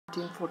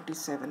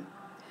1947.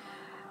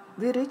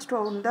 We reached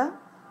on the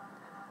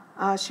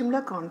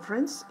Shimla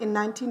conference. In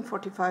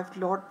 1945,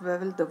 Lord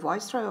Wavell, the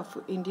Viceroy of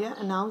India,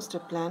 announced a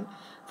plan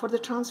for the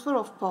transfer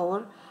of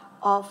power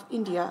of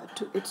India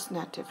to its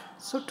native.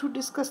 So to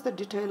discuss the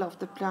detail of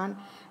the plan,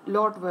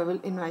 Lord Wavell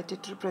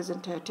invited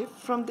representatives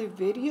from the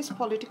various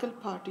political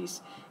parties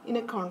in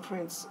a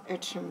conference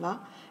at Shimla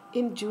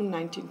in June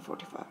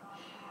 1945.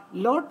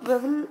 Lord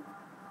Wavell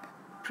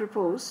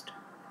proposed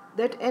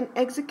that an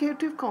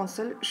executive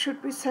council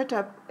should be set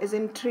up as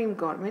interim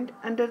government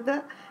under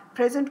the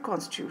present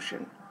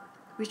constitution,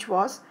 which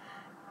was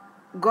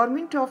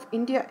Government of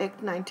India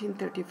Act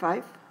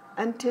 1935,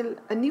 until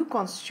a new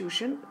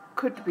constitution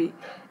could be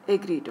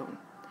agreed on.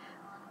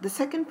 The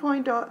second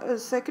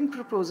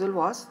proposal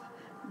was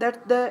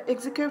that the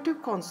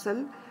executive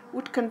council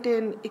would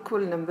contain equal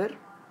number,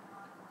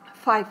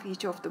 5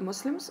 each of the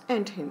Muslims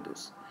and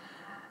Hindus.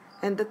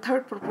 And the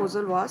third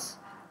proposal was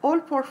all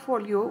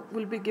portfolio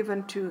will be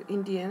given to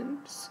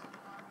Indians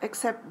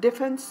except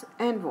defense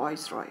and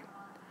viceroy.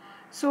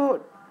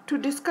 So to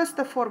discuss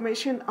the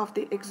formation of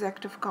the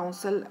executive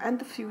council and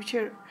the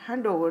future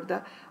handover,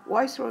 the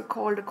viceroy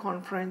called a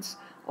conference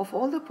of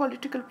all the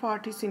political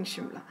parties in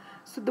Shimla.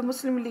 So the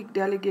Muslim League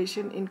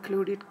delegation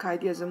included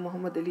Quaid-e-Azam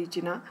Muhammad Ali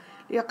Jinnah,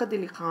 Liaquat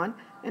Ali Khan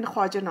and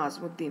Khwaja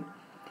Nazmuddin,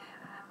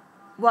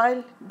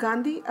 while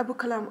Gandhi, Abu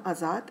Kalam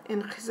Azad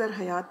and Khizar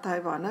Hayat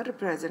Taiwana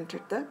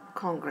represented the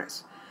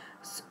Congress.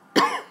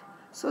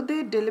 So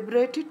they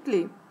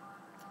deliberately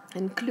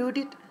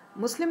included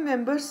Muslim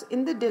members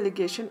in the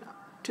delegation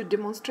to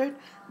demonstrate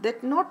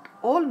that not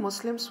all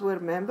Muslims were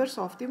members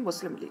of the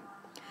Muslim League.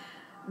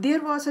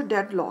 There was a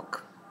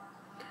deadlock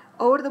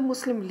over the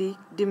Muslim League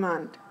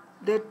demand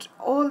that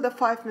all the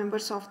 5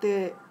 members of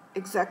the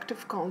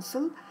Executive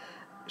Council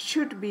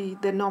should be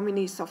the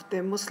nominees of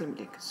the Muslim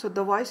League. So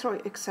the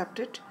Viceroy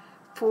accepted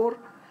 4,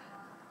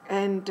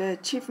 and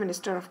Chief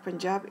Minister of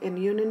Punjab and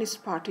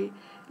Unionist Party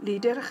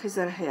leader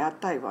Khizar Hayat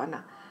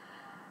Taiwana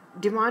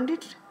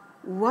demanded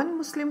 1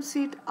 Muslim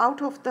seat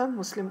out of the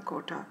Muslim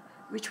quota,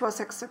 which was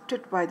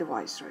accepted by the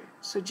Viceroy.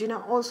 So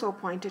Jinnah also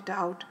pointed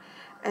out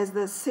as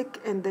the Sikh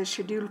and the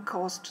scheduled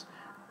castes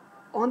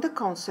on the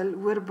council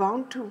were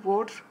bound to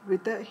vote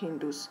with the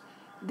Hindus.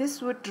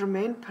 This would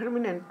remain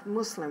permanent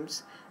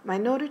Muslims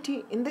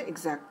minority in the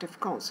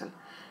Executive Council,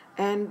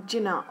 and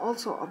Jinnah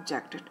also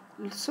objected.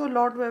 So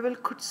Lord Wavell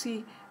could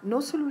see no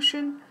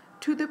solution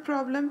to the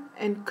problem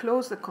and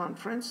closed the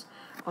conference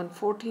on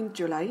 14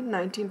 July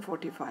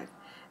 1945.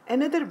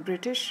 Another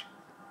British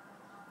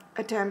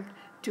attempt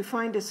to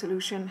find a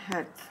solution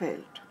had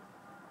failed.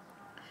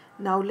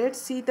 Now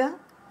let's see the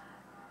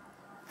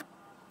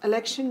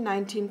election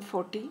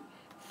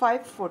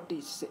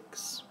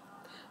 1945-46.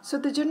 So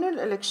the general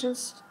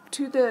elections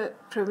to the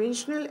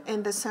provincial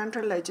and the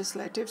central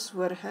legislatives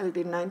were held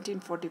in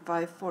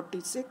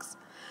 1945-46.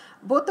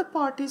 Both the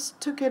parties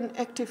took an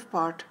active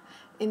part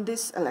in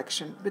this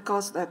election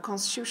because the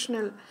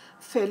constitutional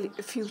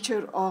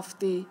future of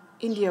the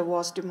India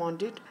was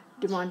demanded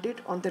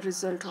on the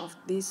result of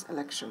these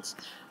elections.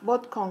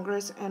 Both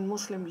Congress and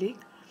Muslim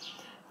League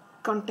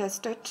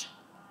contested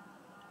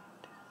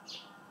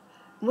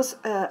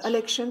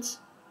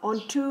elections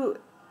on 2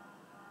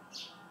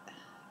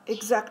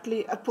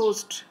 exactly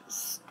opposed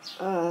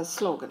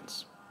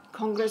slogans.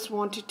 Congress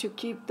wanted to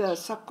keep the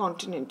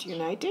subcontinent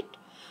united,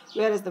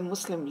 whereas the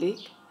Muslim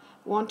League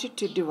wanted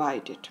to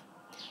divide it.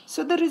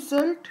 So the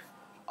result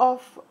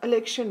of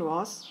election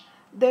was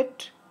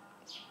that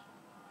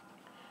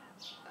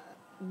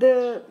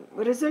the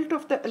result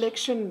of the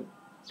election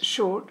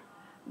showed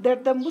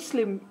that the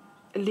Muslim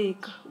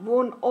League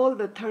won all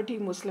the 30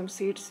 Muslim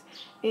seats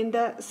in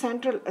the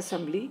Central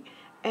Assembly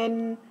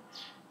and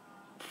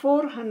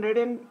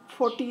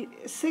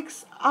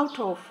 446 out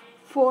of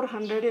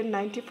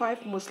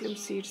 495 Muslim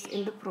seats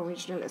in the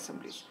provincial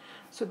assemblies.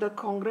 So the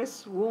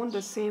Congress won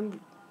the same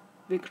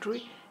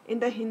victory in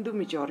the Hindu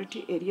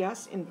majority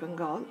areas in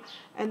Bengal,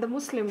 and the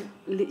Muslim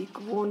League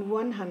won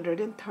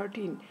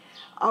 113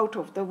 out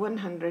of the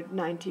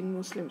 119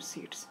 Muslim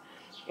seats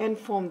and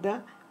formed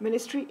the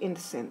ministry in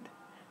Sindh.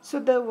 So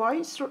the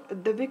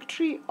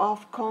victory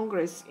of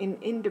Congress in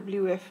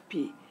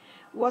NWFP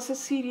was a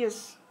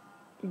serious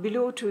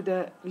blow to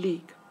the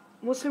League.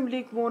 Muslim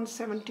League won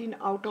 17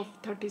 out of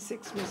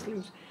 36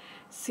 Muslim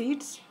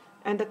seats,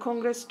 and the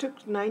Congress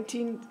took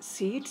 19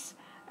 seats,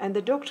 and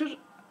the Dr.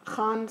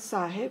 Khan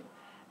Sahib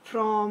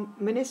from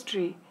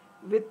ministry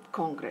with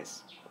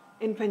Congress.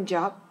 In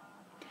Punjab,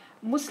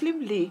 Muslim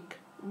League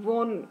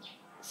won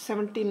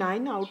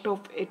 79 out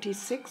of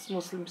 86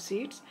 Muslim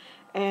seats,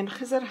 and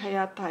Khizar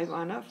Hayat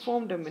Taiwana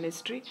formed a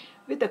ministry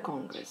with the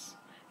Congress.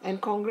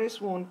 And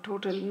Congress won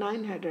total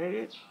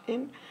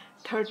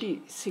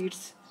 930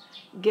 seats,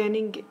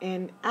 gaining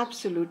an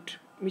absolute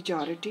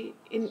majority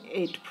in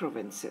 8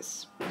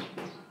 provinces.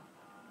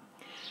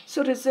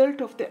 So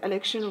result of the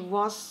election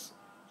was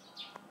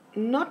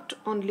not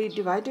only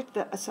divided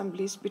the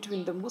assemblies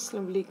between the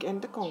Muslim League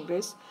and the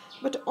Congress,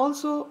 but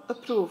also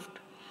approved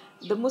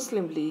the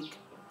Muslim League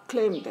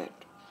claimed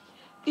that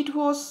it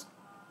was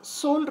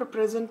sole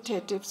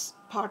representatives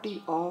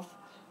party of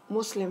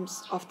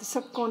Muslims of the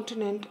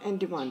subcontinent and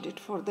demanded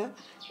for the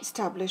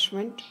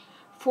establishment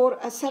for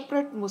a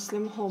separate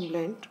Muslim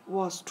homeland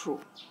was true.